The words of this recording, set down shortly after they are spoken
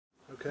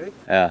Okay.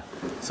 Yeah.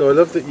 So I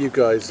love that you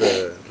guys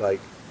are like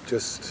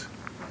just.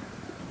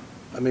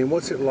 I mean,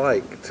 what's it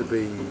like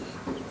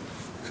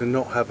to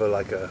not have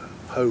like a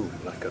home,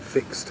 like a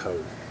fixed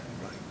home,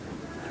 like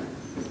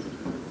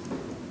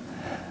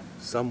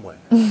somewhere?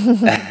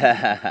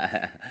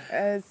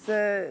 It's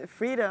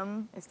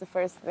freedom is the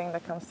first thing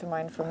that comes to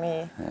mind for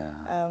me.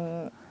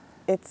 Yeah.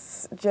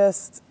 It's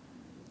just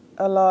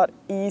a lot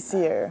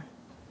easier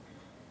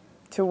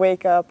to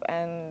wake up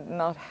and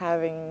not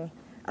having,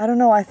 I don't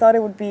know, I thought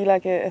it would be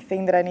like a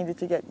thing that I needed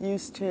to get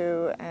used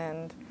to,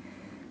 and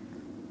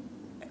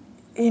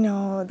you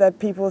know, that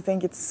people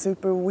think it's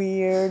super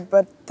weird,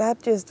 but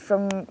that just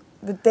from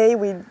the day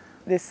we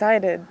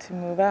decided to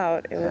move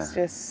out, it was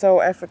just so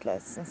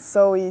effortless and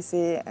so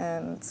easy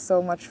and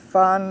so much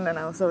fun, and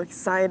I was so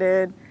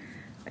excited,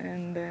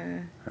 and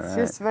it's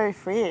just very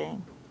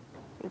freeing.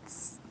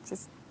 It's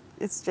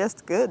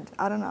just good.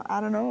 I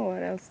don't know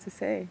what else to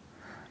say.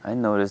 I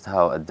noticed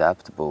how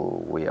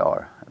adaptable we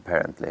are,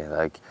 apparently.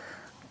 Like,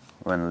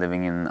 when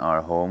living in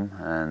our home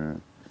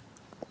and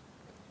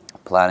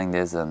planning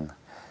this and,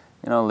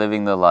 you know,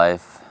 living the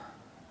life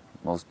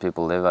most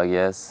people live, I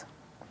guess.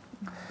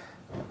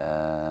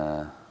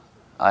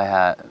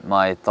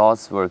 My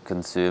thoughts were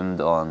consumed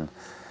on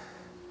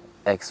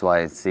X, Y,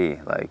 and Z,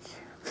 like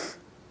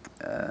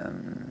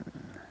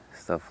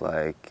stuff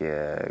like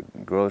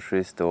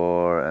grocery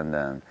store, and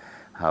then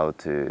how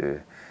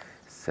to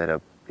set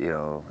up, you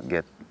know,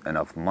 get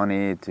enough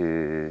money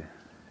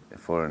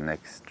for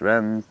next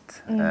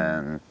rent,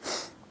 and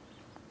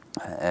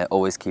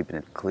always keeping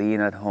it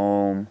clean at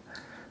home,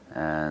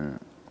 and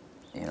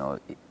you know,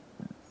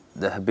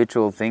 the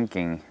habitual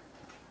thinking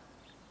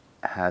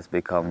has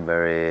become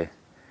very.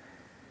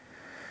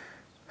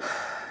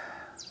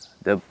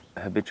 The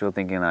habitual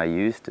thinking I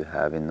used to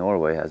have in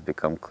Norway has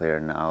become clear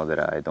now that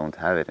I don't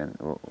have it,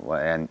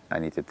 and I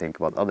need to think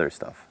about other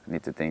stuff. I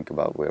need to think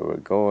about where we're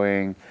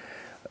going,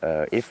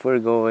 if we're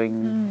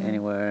going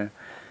anywhere,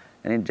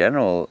 and in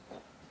general,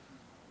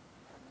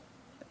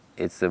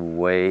 it's a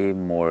way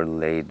more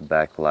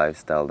laid-back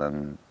lifestyle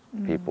than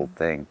people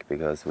think,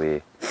 because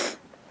we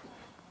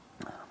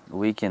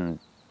can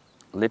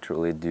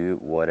literally do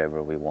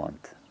whatever we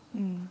want,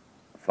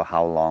 for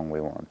how long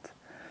we want,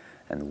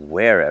 and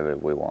wherever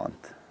we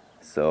want.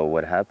 So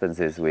what happens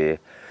is we,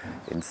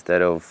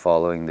 instead of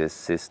following this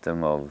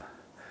system of,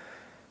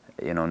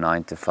 you know,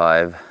 9 to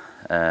 5,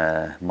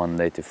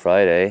 Monday to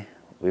Friday,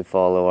 we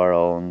follow our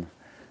own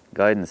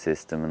guidance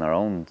system and our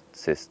own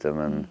system.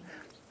 And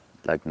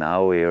like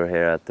now we are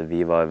here at the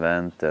VIVA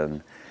event,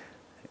 and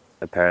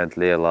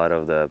apparently a lot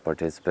of the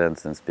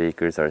participants and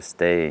speakers are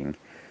staying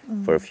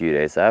for a few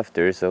days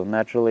after, so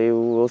naturally we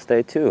will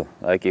stay too.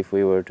 Like if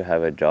we were to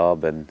have a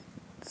job and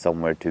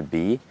somewhere to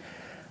be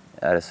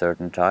at a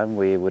certain time,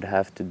 we would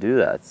have to do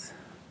that,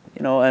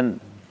 you know, and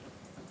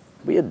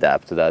we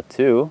adapt to that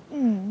too.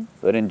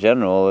 But in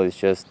general, it's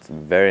just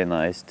very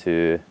nice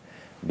to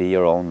be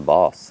your own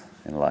boss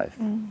in life.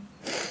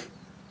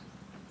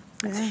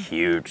 It's a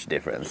huge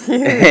difference.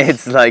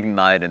 It's like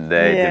night and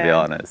day, to be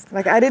honest.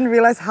 Like, I didn't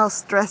realize how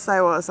stressed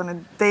I was on a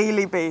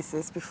daily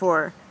basis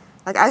before.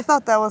 Like, I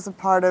thought that was a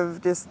part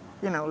of just,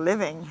 you know,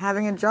 living.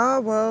 Having a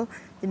job, well,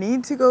 you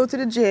need to go to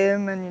the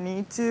gym and you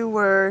need to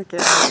work,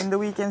 and in the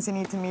weekends you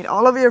need to meet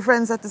all of your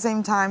friends at the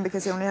same time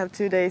because you only have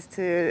 2 days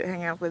to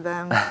hang out with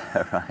them.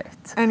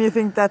 Right. And you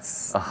think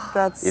that's...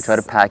 You try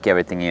to pack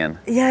everything in.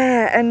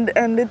 Yeah,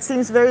 and it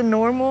seems very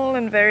normal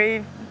and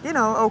very, you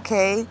know,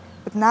 okay.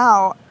 But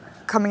now,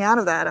 coming out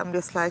of that, I'm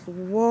just like,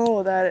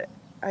 whoa, that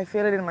I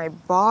feel it in my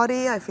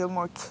body. I feel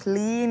more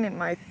clean in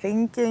my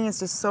thinking. It's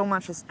just so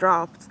much has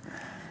dropped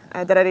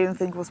that I didn't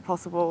think was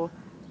possible.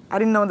 I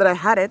didn't know that I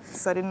had it,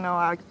 so I didn't know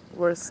I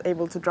was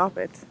able to drop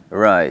it.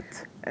 Right.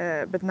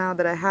 But now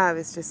that I have,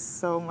 it's just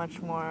so much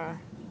more,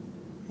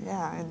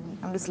 yeah,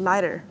 I'm just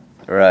lighter.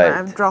 Right.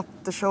 I've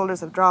dropped, the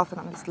shoulders have dropped,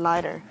 and I'm just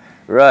lighter.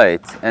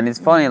 Right, and it's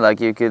funny, like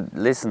you could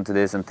listen to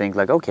this and think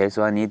like, okay,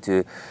 so I need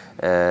to,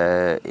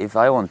 if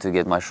I want to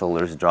get my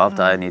shoulders dropped,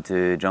 I need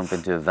to jump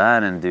into a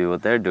van and do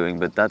what they're doing,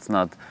 but that's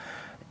not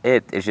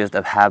it. It's just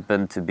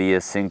happened to be a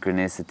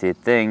synchronicity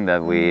thing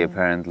that we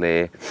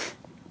apparently,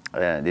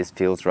 this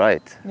feels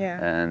right. Yeah.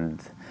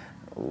 And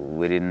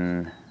we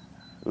didn't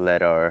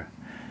let our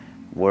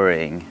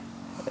worrying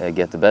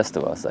get the best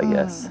of us, I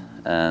guess.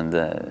 And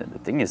the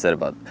thing you said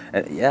about,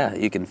 yeah,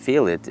 you can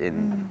feel it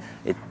in,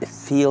 it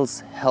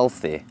feels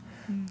healthy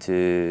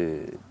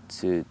to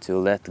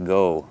let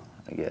go,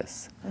 I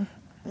guess.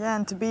 Yeah,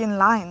 and to be in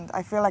line.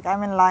 I feel like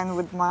I'm in line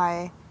with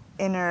my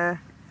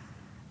inner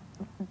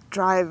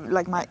drive,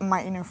 like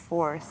my inner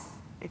force,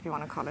 if you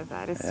want to call it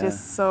that. It's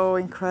just so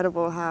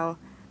incredible how,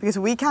 because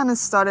we kind of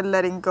started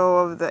letting go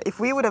of the, if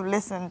we would have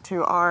listened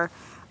to our,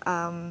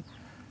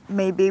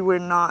 maybe we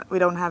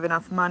don't have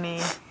enough money,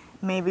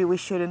 maybe we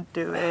shouldn't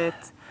do it.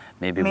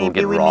 Maybe we'll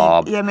get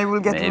robbed. Maybe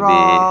we'll get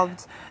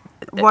robbed.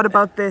 What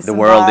about this? The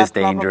world is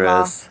blah, blah, blah.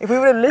 dangerous. If we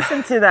would have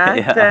listened to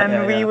that,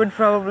 then we would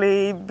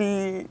probably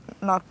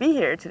not be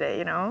here today,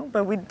 you know.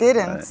 But we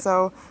didn't. Right.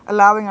 So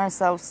allowing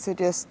ourselves to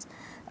just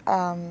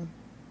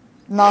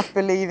not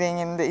believing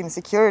in the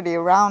insecurity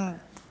around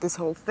this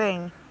whole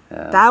thing,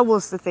 Yeah. that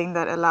was the thing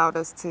that allowed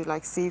us to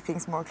like see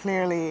things more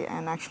clearly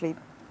and actually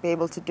be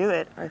able to do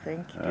it. I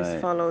think just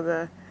Right. follow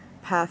the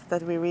path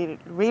that we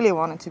really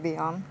wanted to be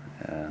on,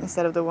 Yeah.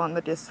 instead of the one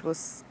that just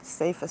was the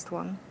safest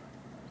one.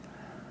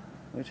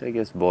 Which I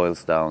guess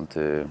boils down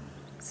to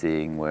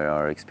seeing where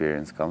our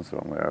experience comes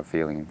from, where our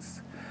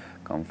feelings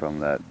come from,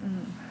 that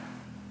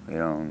we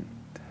don't...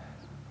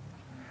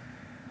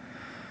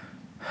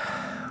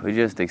 We're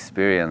just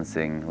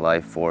experiencing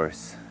life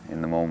force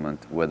in the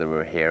moment, whether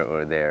we're here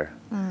or there,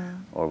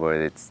 or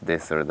whether it's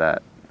this or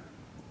that.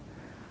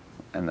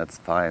 And that's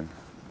fine.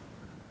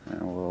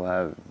 And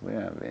we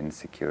have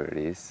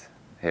insecurities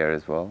here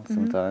as well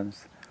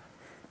sometimes.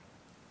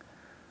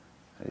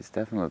 It's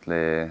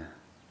definitely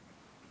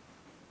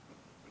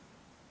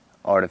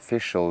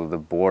artificial, the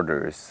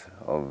borders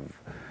of...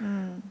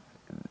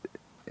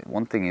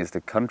 One thing is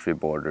the country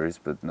borders,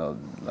 but no,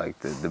 like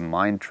the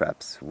mind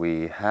traps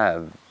we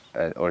have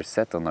or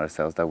set on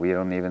ourselves that we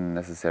don't even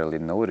necessarily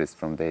notice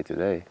from day to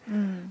day.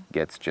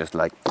 Gets just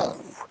like...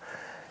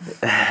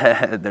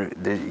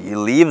 you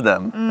leave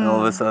them, and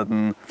all of a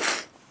sudden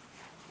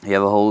you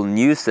have a whole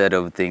new set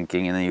of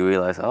thinking, and then you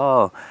realize,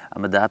 oh,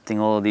 I'm adapting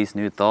all of these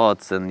new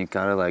thoughts, and you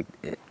kind of like...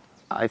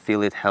 I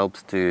feel it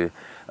helps to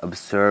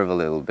observe a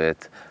little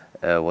bit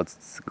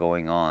what's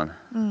going on,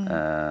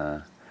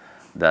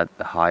 that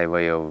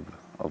highway of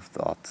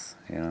thoughts,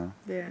 you know.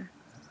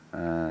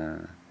 Yeah.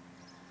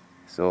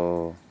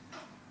 So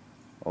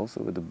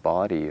also with the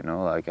body, you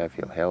know, like I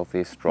feel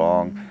healthy,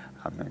 strong.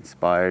 I'm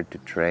inspired to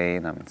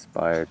train. I'm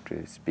inspired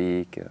to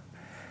speak.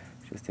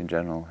 Just in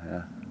general,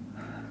 yeah.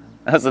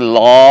 That's a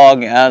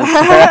long answer.